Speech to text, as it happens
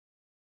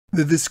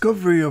The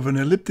discovery of an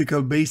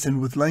elliptical basin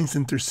with lines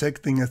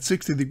intersecting at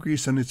 60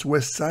 degrees on its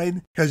west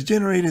side has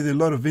generated a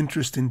lot of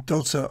interest in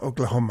Tulsa,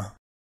 Oklahoma.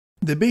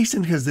 The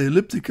basin has the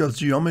elliptical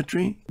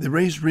geometry, the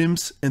raised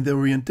rims, and the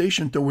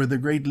orientation toward the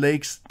Great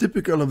Lakes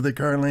typical of the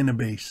Carolina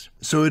Bays,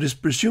 so it is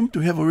presumed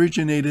to have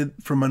originated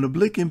from an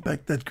oblique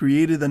impact that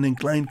created an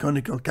inclined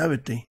conical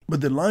cavity,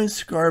 but the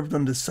lines carved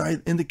on the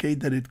side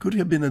indicate that it could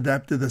have been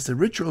adapted as a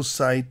ritual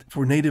site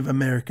for Native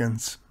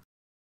Americans.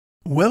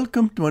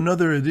 Welcome to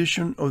another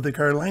edition of the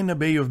Carolina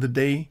Bay of the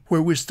Day,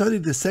 where we study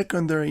the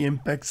secondary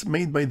impacts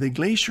made by the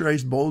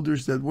glacier-ice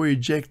boulders that were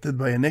ejected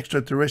by an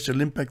extraterrestrial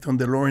impact on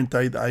the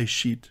Laurentide ice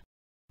sheet.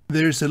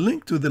 There is a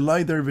link to the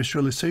LiDAR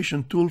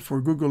visualization tool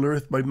for Google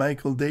Earth by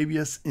Michael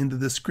Davies in the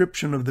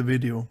description of the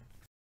video.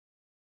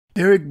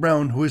 Eric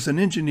Brown, who is an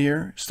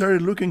engineer,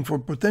 started looking for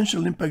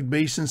potential impact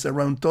basins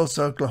around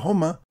Tulsa,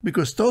 Oklahoma,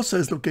 because Tulsa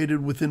is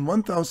located within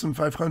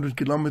 1,500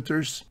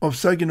 kilometers of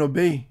Saginaw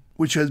Bay,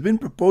 which has been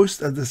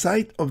proposed as the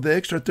site of the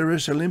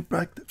extraterrestrial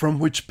impact from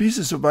which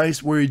pieces of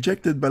ice were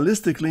ejected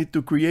ballistically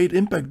to create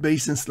impact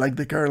basins like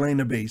the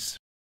Carolina Bays.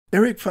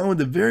 Eric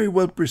found a very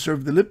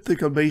well-preserved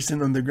elliptical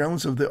basin on the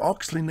grounds of the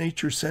Oxley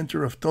Nature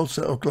Center of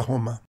Tulsa,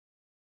 Oklahoma.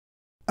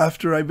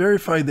 After I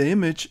verified the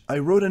image, I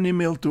wrote an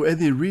email to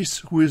Eddie Reese,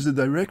 who is the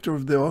director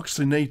of the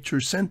Oxley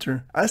Nature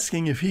Center,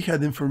 asking if he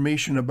had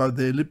information about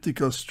the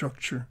elliptical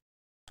structure.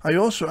 I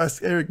also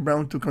asked Eric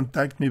Brown to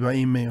contact me by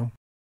email.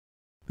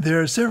 There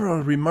are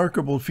several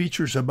remarkable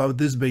features about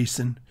this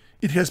basin.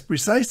 It has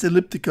precise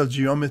elliptical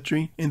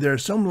geometry, and there are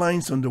some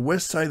lines on the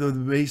west side of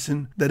the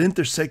basin that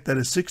intersect at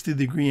a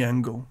 60-degree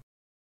angle.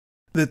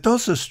 The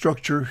Tulsa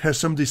structure has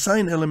some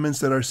design elements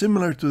that are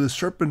similar to the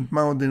Serpent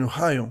Mound in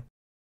Ohio.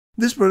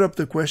 This brought up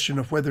the question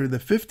of whether the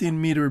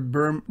 15-meter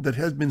berm that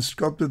has been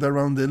sculpted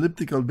around the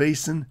elliptical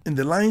basin and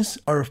the lines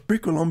are of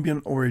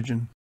pre-Columbian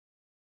origin.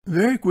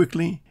 Very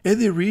quickly,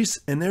 Eddie Reese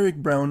and Eric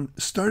Brown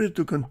started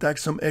to contact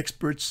some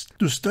experts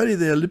to study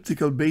the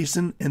elliptical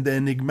basin and the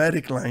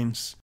enigmatic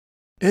lines.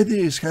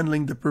 Eddie is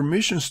handling the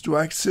permissions to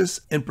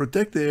access and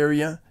protect the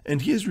area,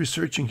 and he is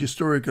researching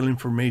historical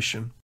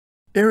information.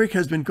 Eric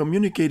has been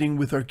communicating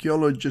with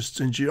archaeologists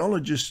and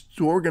geologists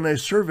to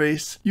organize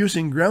surveys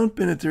using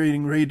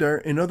ground-penetrating radar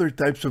and other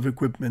types of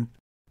equipment.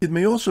 It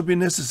may also be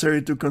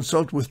necessary to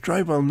consult with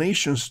tribal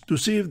nations to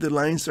see if the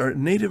lines are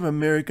Native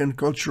American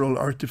cultural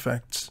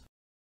artifacts.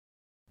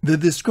 The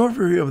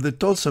discovery of the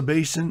Tulsa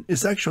Basin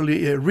is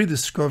actually a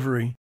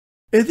rediscovery.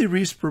 Eddie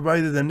Reese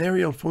provided an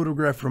aerial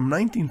photograph from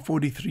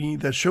 1943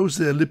 that shows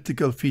the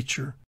elliptical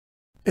feature.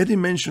 Eddie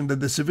mentioned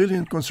that the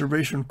Civilian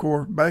Conservation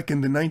Corps back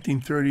in the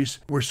 1930s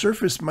were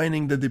surface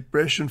mining the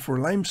depression for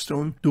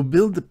limestone to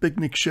build the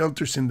picnic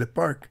shelters in the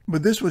park,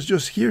 but this was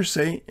just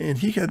hearsay and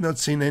he had not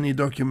seen any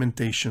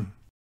documentation.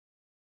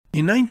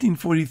 In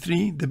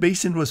 1943, the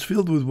basin was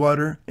filled with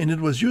water and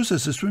it was used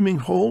as a swimming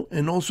hole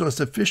and also as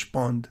a fish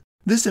pond.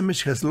 This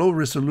image has low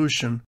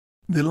resolution.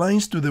 The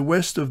lines to the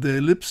west of the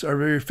ellipse are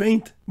very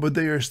faint, but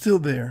they are still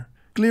there.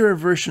 Clearer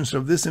versions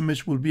of this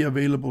image will be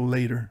available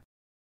later.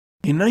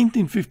 In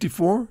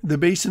 1954, the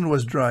basin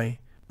was dry.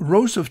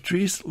 Rows of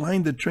trees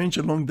lined the trench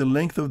along the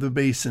length of the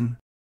basin.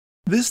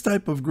 This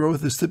type of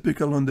growth is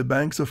typical on the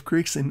banks of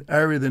creeks in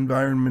arid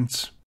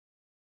environments.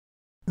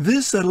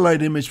 This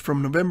satellite image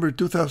from November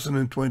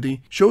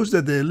 2020 shows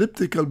that the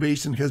elliptical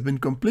basin has been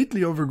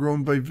completely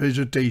overgrown by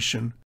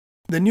vegetation.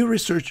 The new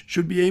research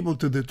should be able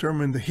to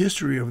determine the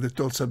history of the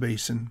Tulsa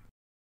Basin.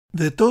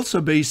 The Tulsa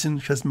Basin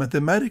has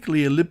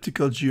mathematically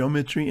elliptical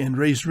geometry and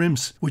raised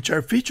rims, which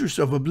are features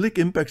of oblique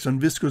impacts on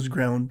viscous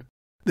ground.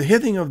 The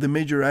heading of the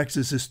major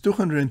axis is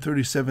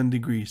 237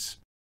 degrees.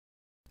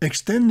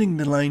 Extending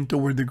the line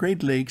toward the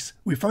Great Lakes,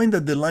 we find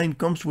that the line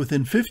comes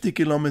within 50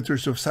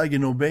 kilometers of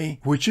Saginaw Bay,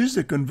 which is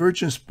the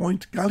convergence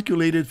point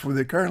calculated for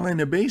the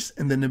Carolina Bays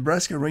and the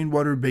Nebraska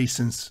rainwater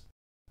basins.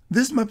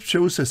 This map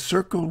shows a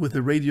circle with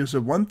a radius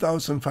of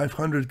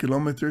 1,500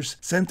 kilometers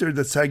centered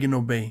at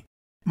Saginaw Bay.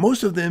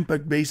 Most of the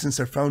impact basins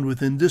are found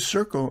within this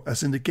circle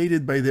as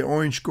indicated by the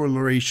orange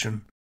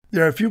coloration.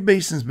 There are a few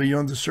basins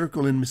beyond the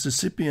circle in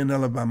Mississippi and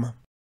Alabama.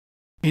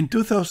 In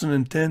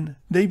 2010,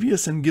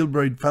 Davies and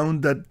Gilbride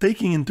found that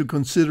taking into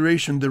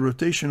consideration the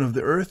rotation of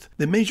the Earth,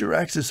 the major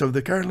axis of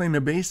the Carolina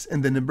Bays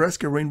and the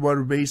Nebraska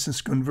rainwater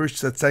basins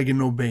converged at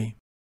Saginaw Bay.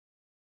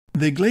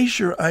 The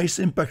glacier ice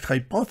impact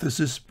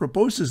hypothesis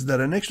proposes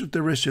that an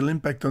extraterrestrial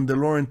impact on the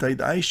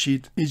Laurentide ice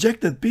sheet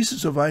ejected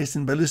pieces of ice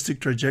in ballistic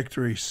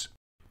trajectories.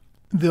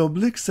 The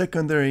oblique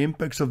secondary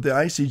impacts of the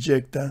ice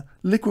ejecta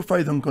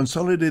liquefied on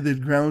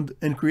consolidated ground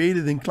and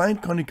created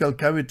inclined conical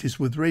cavities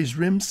with raised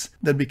rims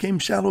that became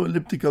shallow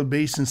elliptical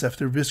basins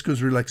after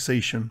viscous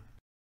relaxation.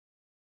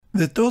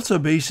 The Tulsa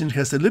Basin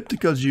has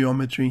elliptical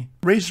geometry,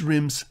 raised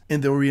rims,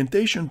 and the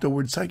orientation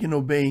toward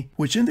Saginaw Bay,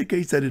 which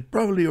indicates that it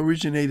probably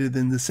originated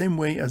in the same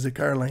way as the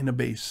Carolina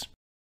Bays.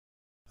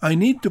 I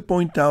need to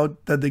point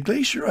out that the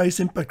glacier ice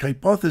impact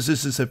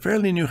hypothesis is a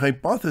fairly new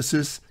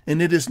hypothesis,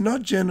 and it is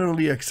not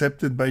generally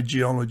accepted by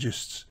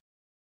geologists.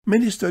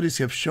 Many studies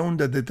have shown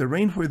that the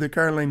terrain where the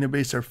Carolina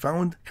Bays are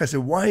found has a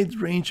wide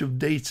range of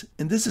dates,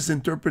 and this is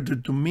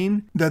interpreted to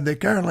mean that the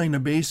Carolina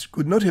Bays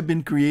could not have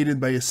been created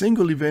by a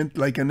single event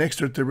like an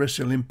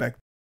extraterrestrial impact.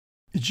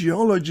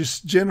 Geologists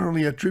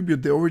generally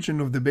attribute the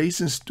origin of the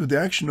basins to the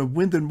action of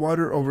wind and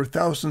water over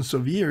thousands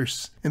of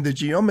years, and the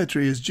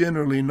geometry is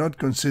generally not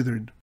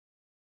considered.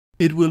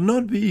 It will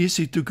not be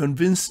easy to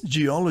convince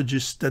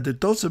geologists that the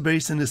Tulsa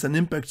Basin is an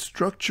impact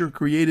structure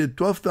created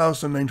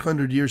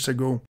 12,900 years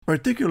ago,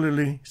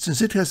 particularly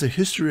since it has a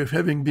history of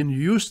having been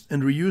used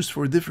and reused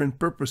for different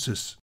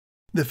purposes.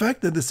 The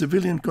fact that the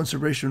Civilian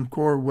Conservation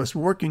Corps was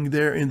working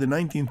there in the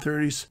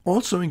 1930s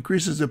also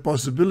increases the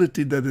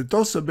possibility that the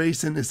Tulsa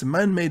Basin is a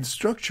man-made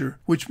structure,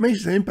 which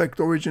makes the impact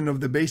origin of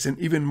the basin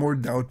even more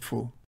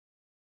doubtful.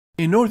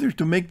 In order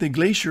to make the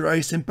glacier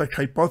ice impact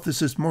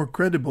hypothesis more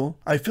credible,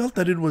 I felt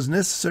that it was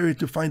necessary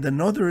to find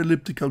another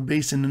elliptical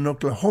basin in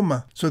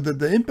Oklahoma so that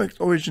the impact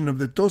origin of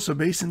the Tulsa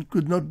Basin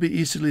could not be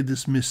easily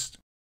dismissed.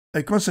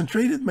 I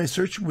concentrated my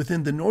search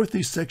within the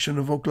northeast section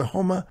of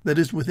Oklahoma that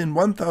is within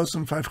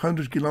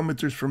 1,500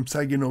 kilometers from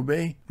Saginaw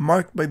Bay,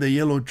 marked by the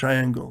yellow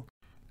triangle.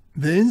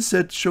 The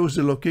inset shows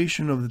the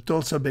location of the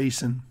Tulsa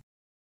Basin.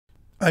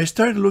 I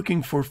started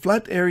looking for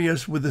flat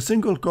areas with a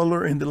single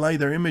color in the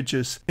LiDAR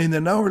images, and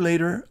an hour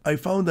later I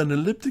found an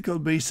elliptical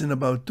basin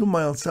about 2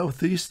 miles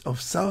southeast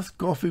of South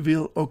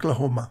Coffeyville,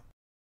 Oklahoma.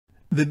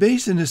 The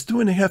basin is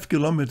 2.5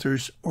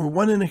 kilometers or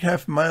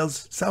 1.5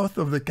 miles south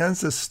of the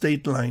Kansas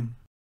state line.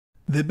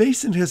 The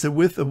basin has a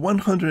width of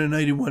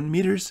 191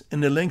 meters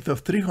and a length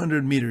of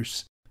 300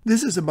 meters.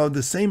 This is about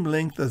the same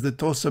length as the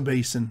Tulsa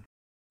Basin.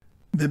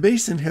 The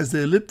basin has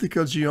the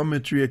elliptical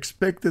geometry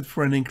expected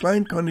for an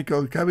inclined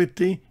conical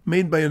cavity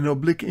made by an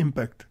oblique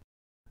impact.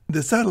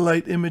 The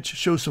satellite image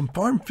shows some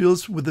farm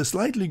fields with a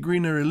slightly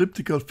greener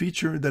elliptical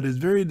feature that is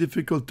very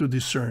difficult to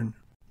discern.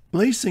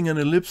 Placing an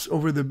ellipse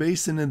over the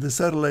basin in the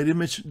satellite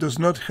image does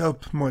not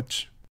help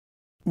much.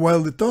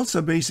 While the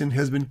Tulsa Basin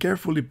has been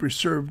carefully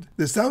preserved,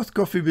 the South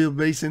Coffeyville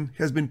Basin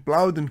has been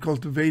plowed and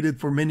cultivated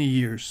for many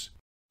years.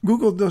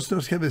 Google does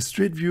not have a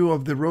street view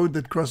of the road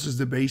that crosses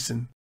the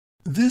basin.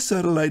 This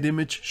satellite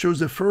image shows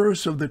the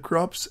furrows of the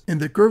crops and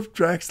the curved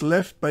tracks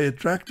left by a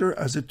tractor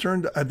as it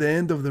turned at the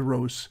end of the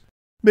rows.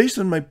 Based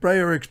on my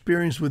prior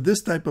experience with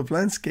this type of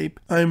landscape,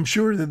 I am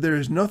sure that there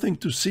is nothing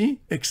to see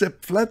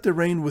except flat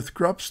terrain with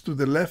crops to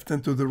the left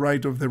and to the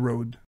right of the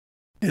road.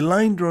 A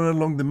line drawn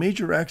along the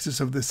major axis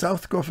of the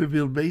South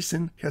Coffeyville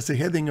Basin has a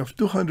heading of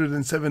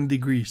 207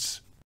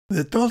 degrees.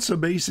 The Tulsa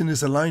Basin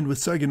is aligned with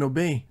Saginaw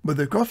Bay, but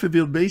the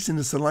Coffeyville Basin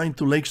is aligned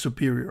to Lake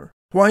Superior.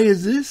 Why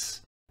is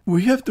this?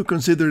 We have to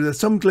consider that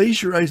some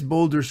glacier ice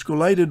boulders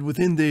collided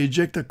within the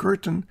ejecta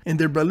curtain and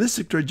their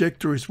ballistic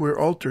trajectories were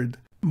altered.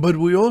 But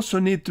we also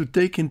need to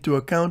take into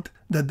account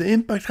that the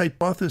impact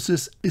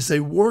hypothesis is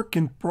a work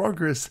in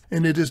progress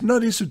and it is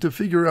not easy to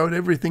figure out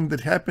everything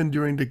that happened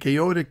during the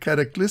chaotic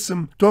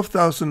cataclysm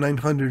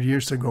 12,900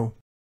 years ago.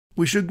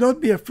 We should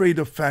not be afraid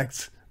of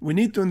facts. We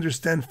need to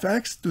understand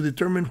facts to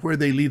determine where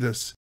they lead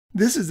us.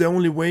 This is the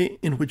only way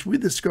in which we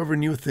discover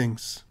new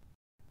things.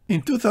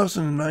 In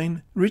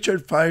 2009,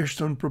 Richard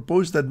Firestone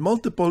proposed that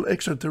multiple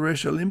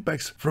extraterrestrial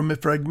impacts from a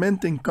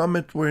fragmenting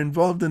comet were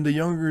involved in the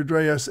Younger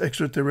Dryas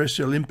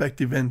extraterrestrial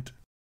impact event.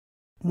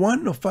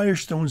 One of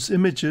Firestone's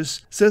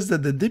images says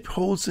that the deep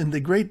holes in the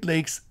Great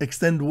Lakes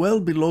extend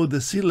well below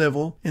the sea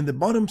level and the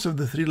bottoms of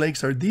the three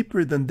lakes are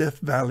deeper than Death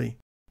Valley.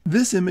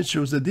 This image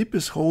shows the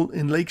deepest hole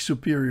in Lake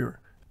Superior.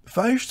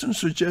 Firestone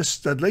suggests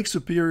that Lake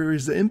Superior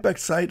is the impact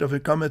site of a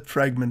comet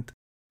fragment.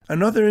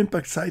 Another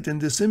impact site in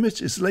this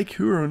image is Lake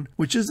Huron,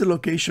 which is the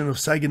location of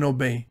Saginaw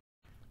Bay.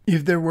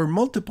 If there were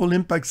multiple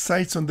impact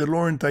sites on the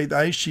Laurentide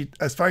ice sheet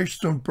as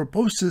Firestone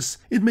proposes,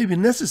 it may be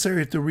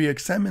necessary to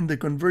re-examine the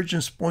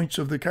convergence points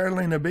of the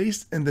Carolina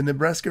Bays and the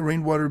Nebraska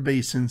rainwater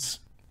basins.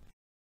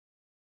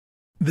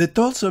 The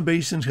Tulsa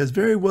Basin has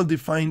very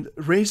well-defined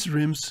raised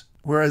rims,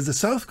 whereas the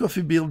South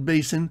Coffeyville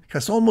Basin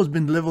has almost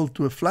been leveled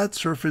to a flat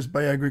surface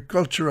by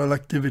agricultural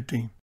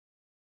activity.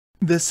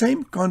 The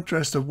same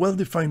contrast of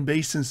well-defined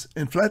basins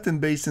and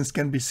flattened basins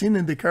can be seen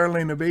in the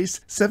Carolina Bays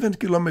 7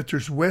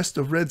 kilometers west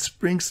of Red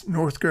Springs,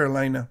 North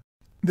Carolina.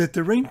 The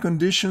terrain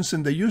conditions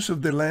and the use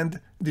of the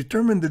land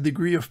determine the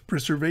degree of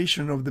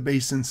preservation of the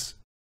basins.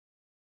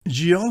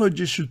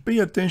 Geologists should pay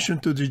attention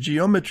to the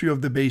geometry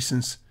of the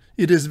basins.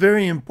 It is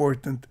very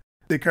important.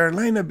 The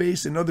Carolina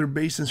Bays and other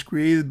basins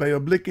created by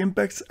oblique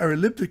impacts are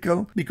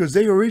elliptical because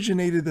they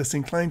originated as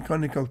inclined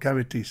conical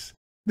cavities.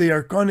 They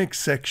are conic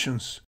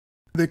sections.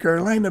 The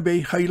Carolina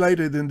Bay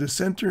highlighted in the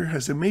center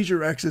has a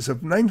major axis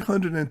of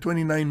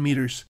 929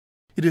 meters.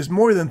 It is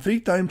more than 3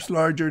 times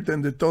larger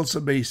than the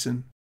Tulsa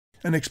Basin.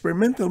 An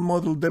experimental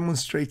model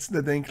demonstrates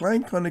that the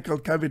inclined conical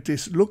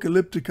cavities look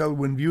elliptical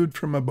when viewed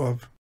from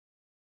above.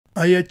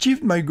 I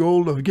achieved my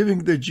goal of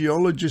giving the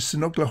geologists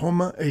in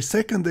Oklahoma a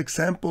second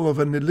example of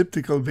an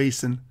elliptical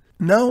basin.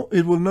 Now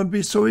it will not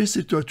be so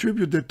easy to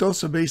attribute the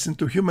Tulsa Basin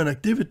to human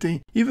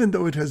activity, even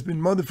though it has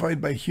been modified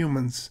by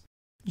humans.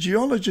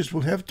 Geologists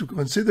will have to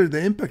consider the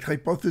impact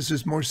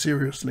hypothesis more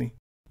seriously.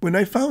 When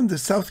I found the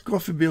South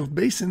Coffeyville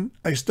Basin,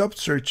 I stopped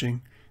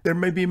searching. There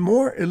may be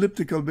more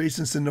elliptical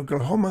basins in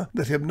Oklahoma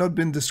that have not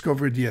been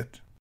discovered yet.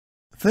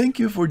 Thank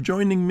you for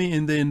joining me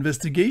in the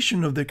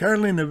investigation of the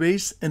Carolina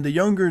Basin and the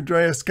Younger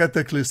Dryas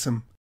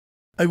Cataclysm.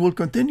 I will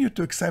continue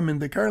to examine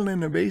the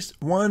Carolina Basin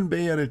one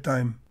bay at a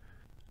time.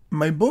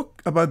 My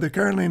book about the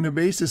Carolina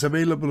Basin is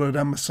available at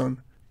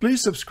Amazon.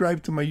 Please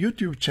subscribe to my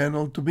YouTube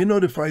channel to be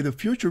notified of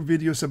future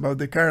videos about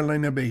the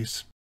Carolina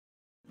Basin.